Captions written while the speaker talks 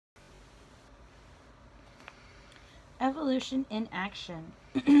Evolution in Action.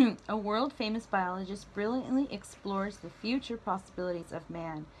 A world-famous biologist brilliantly explores the future possibilities of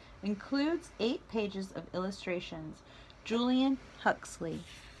man. Includes 8 pages of illustrations. Julian Huxley.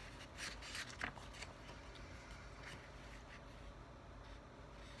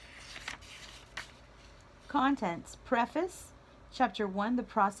 Contents. Preface. Chapter 1, The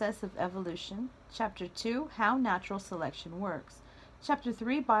Process of Evolution. Chapter 2, How Natural Selection Works. Chapter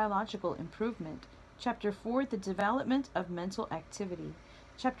 3, Biological Improvement. Chapter 4, The Development of Mental Activity.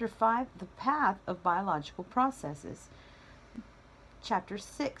 Chapter 5, The Path of Biological Processes. Chapter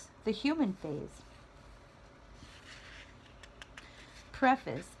 6, The Human Phase.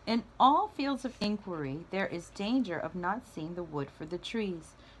 Preface. In all fields of inquiry, there is danger of not seeing the wood for the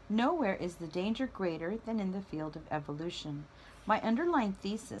trees. Nowhere is the danger greater than in the field of evolution. My underlying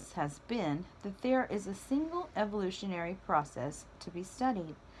thesis has been that there is a single evolutionary process to be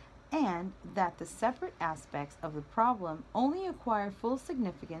studied, and that the separate aspects of the problem only acquire full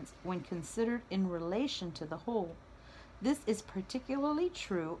significance when considered in relation to the whole. This is particularly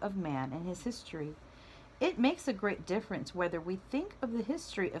true of man and his history. It makes a great difference whether we think of the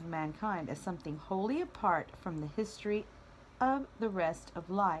history of mankind as something wholly apart from the history of the rest of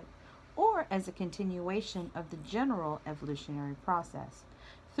life, or as a continuation of the general evolutionary process,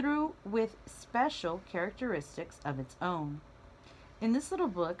 through with special characteristics of its own. In this little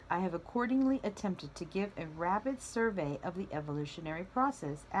book, I have accordingly attempted to give a rapid survey of the evolutionary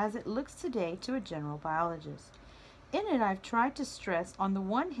process as it looks today to a general biologist. In it, I've tried to stress on the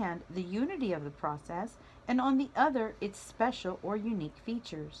one hand the unity of the process, and on the other its special or unique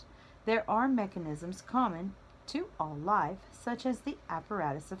features. There are mechanisms common to all life, such as the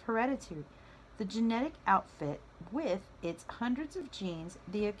apparatus of heredity, the genetic outfit with its hundreds of genes,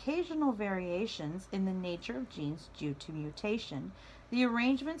 the occasional variations in the nature of genes due to mutation, the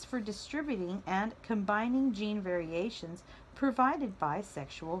arrangements for distributing and combining gene variations provided by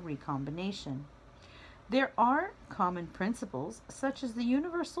sexual recombination. There are common principles, such as the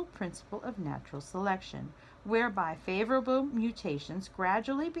universal principle of natural selection, whereby favorable mutations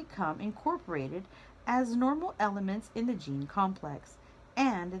gradually become incorporated as normal elements in the gene complex,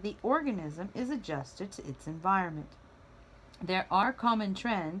 and the organism is adjusted to its environment. There are common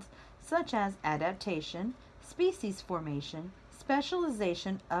trends, such as adaptation, species formation,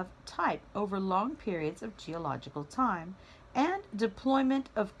 specialization of type over long periods of geological time, and deployment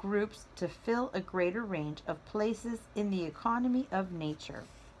of groups to fill a greater range of places in the economy of nature.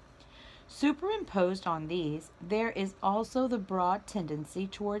 Superimposed on these, there is also the broad tendency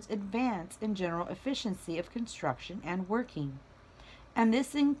towards advance in general efficiency of construction and working, and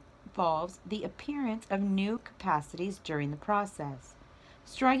this involves the appearance of new capacities during the process.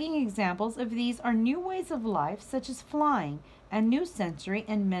 Striking examples of these are new ways of life, such as flying, and new sensory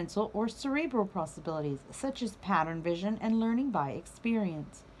and mental or cerebral possibilities, such as pattern vision and learning by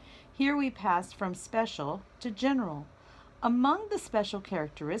experience. Here we pass from special to general. Among the special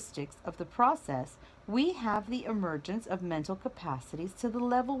characteristics of the process, we have the emergence of mental capacities to the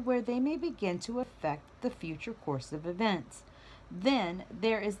level where they may begin to affect the future course of events. Then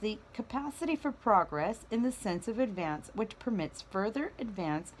there is the capacity for progress in the sense of advance, which permits further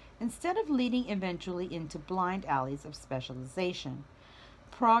advance instead of leading eventually into blind alleys of specialization.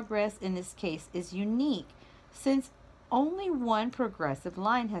 Progress in this case is unique, since only one progressive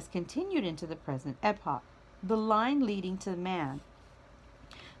line has continued into the present epoch, the line leading to man.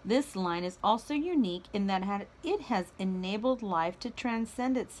 This line is also unique in that it has enabled life to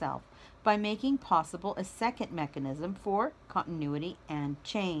transcend itself by making possible a second mechanism for continuity and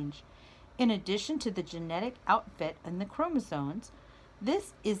change. In addition to the genetic outfit and the chromosomes,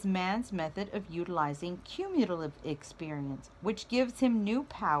 this is man's method of utilizing cumulative experience, which gives him new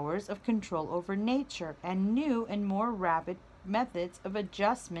powers of control over nature and new and more rapid methods of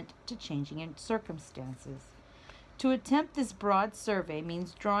adjustment to changing circumstances. To attempt this broad survey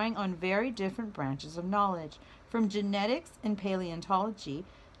means drawing on very different branches of knowledge, from genetics and paleontology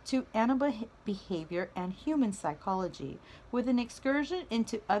to animal behavior and human psychology, with an excursion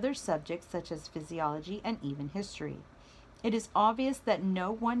into other subjects such as physiology and even history. It is obvious that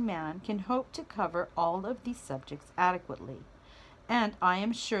no one man can hope to cover all of these subjects adequately, and I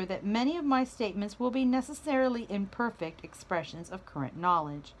am sure that many of my statements will be necessarily imperfect expressions of current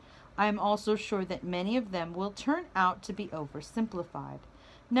knowledge. I am also sure that many of them will turn out to be oversimplified.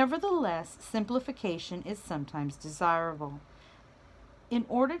 Nevertheless, simplification is sometimes desirable, in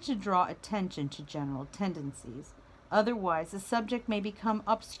order to draw attention to general tendencies. Otherwise, the subject may become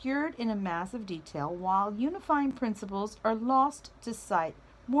obscured in a mass of detail, while unifying principles are lost to sight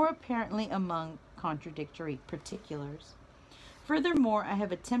more apparently among contradictory particulars. Furthermore, I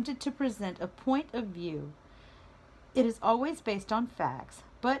have attempted to present a point of view It is always based on facts,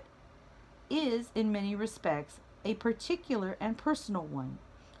 but is, in many respects, a particular and personal one.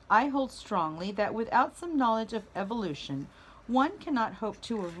 I hold strongly that without some knowledge of evolution, one cannot hope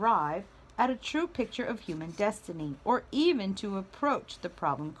to arrive at a true picture of human destiny, or even to approach the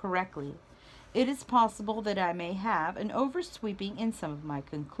problem correctly. It is possible that I may have an oversweeping in some of my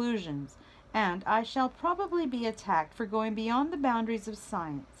conclusions, and I shall probably be attacked for going beyond the boundaries of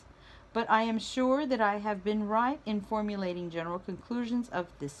science. But I am sure that I have been right in formulating general conclusions of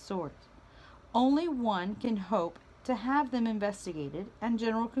this sort. Only one can hope to have them investigated, and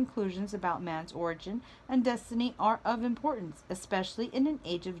general conclusions about man's origin and destiny are of importance, especially in an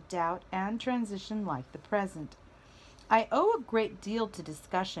age of doubt and transition like the present. I owe a great deal to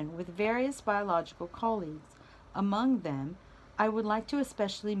discussion with various biological colleagues. Among them, I would like to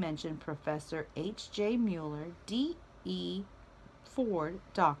especially mention Professor H. J. Mueller, D.E. Ford,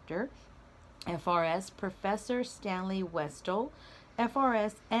 Doctor, FRS, Professor Stanley Westall,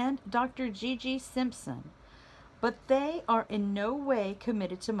 FRS, and Dr. G.G. Simpson. But they are in no way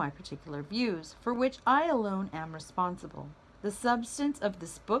committed to my particular views, for which I alone am responsible. The substance of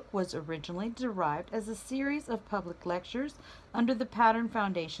this book was originally derived as a series of public lectures under the Pattern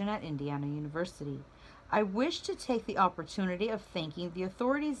Foundation at Indiana University. I wish to take the opportunity of thanking the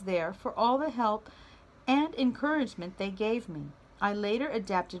authorities there for all the help and encouragement they gave me. I later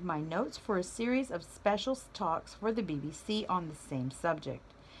adapted my notes for a series of special talks for the BBC on the same subject.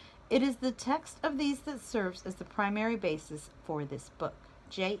 It is the text of these that serves as the primary basis for this book.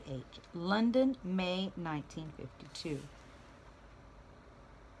 J.H. London, May 1952.